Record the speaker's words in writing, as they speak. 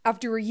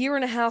After a year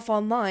and a half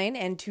online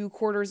and 2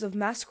 quarters of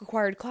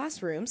mask-required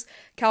classrooms,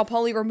 Cal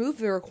Poly removed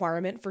the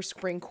requirement for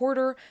spring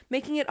quarter,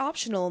 making it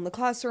optional in the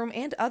classroom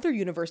and other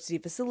university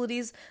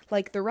facilities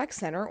like the rec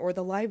center or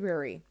the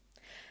library.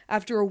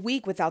 After a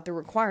week without the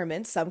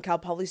requirement, some Cal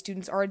Poly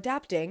students are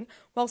adapting,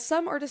 while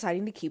some are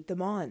deciding to keep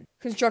them on.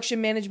 Construction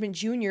Management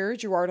Junior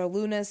Gerardo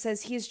Luna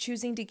says he is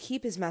choosing to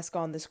keep his mask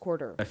on this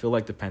quarter. I feel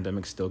like the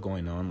pandemic's still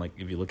going on. Like,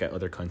 if you look at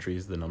other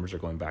countries, the numbers are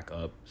going back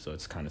up, so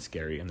it's kind of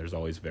scary, and there's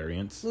always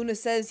variants. Luna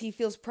says he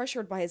feels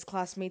pressured by his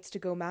classmates to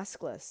go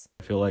maskless.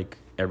 I feel like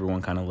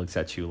everyone kind of looks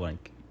at you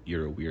like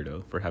you're a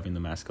weirdo for having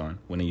the mask on,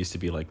 when it used to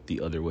be like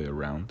the other way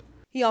around.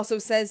 He also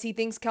says he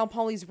thinks Cal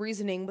Poly's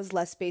reasoning was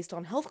less based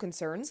on health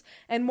concerns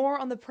and more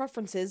on the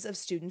preferences of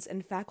students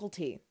and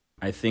faculty.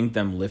 I think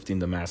them lifting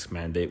the mask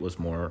mandate was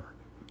more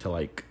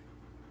to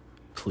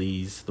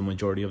please the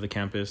majority of the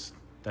campus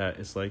that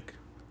is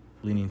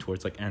leaning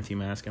towards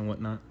anti-mask and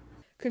whatnot.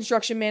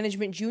 Construction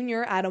Management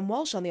Junior Adam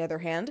Walsh, on the other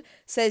hand,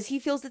 says he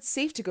feels it's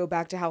safe to go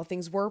back to how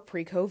things were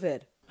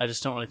pre-COVID. I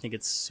just don't really think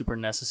it's super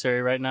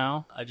necessary right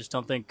now. I just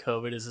don't think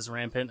COVID is as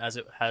rampant as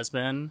it has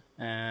been,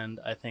 and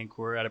I think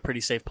we're at a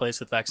pretty safe place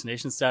with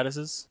vaccination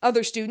statuses.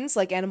 Other students,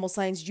 like Animal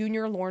Science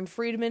Junior Lauren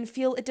Friedman,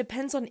 feel it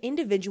depends on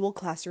individual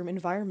classroom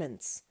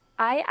environments.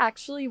 I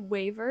actually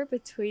waver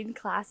between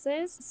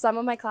classes. Some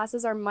of my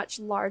classes are much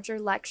larger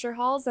lecture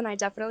halls, and I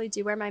definitely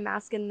do wear my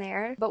mask in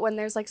there. But when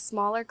there's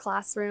smaller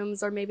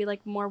classrooms or maybe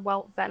more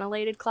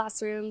well-ventilated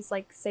classrooms,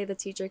 say the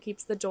teacher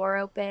keeps the door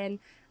open,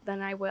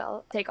 then I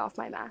will take off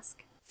my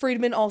mask.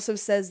 Friedman also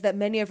says that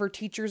many of her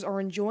teachers are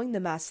enjoying the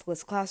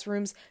maskless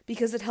classrooms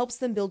because it helps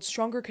them build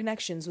stronger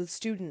connections with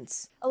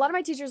students. A lot of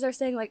my teachers are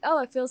saying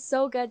oh, it feels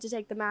so good to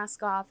take the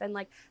mask off and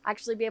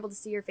actually be able to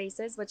see your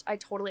faces, which I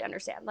totally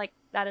understand.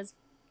 That is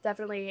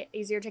definitely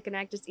easier to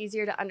connect. It's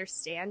easier to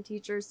understand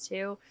teachers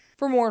too.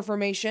 For more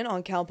information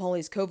on Cal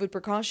Poly's COVID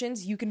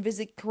precautions, you can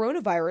visit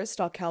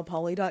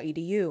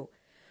coronavirus.calpoly.edu.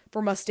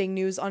 For Mustang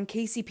News on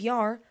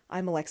KCPR,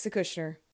 I'm Alexa Kushner.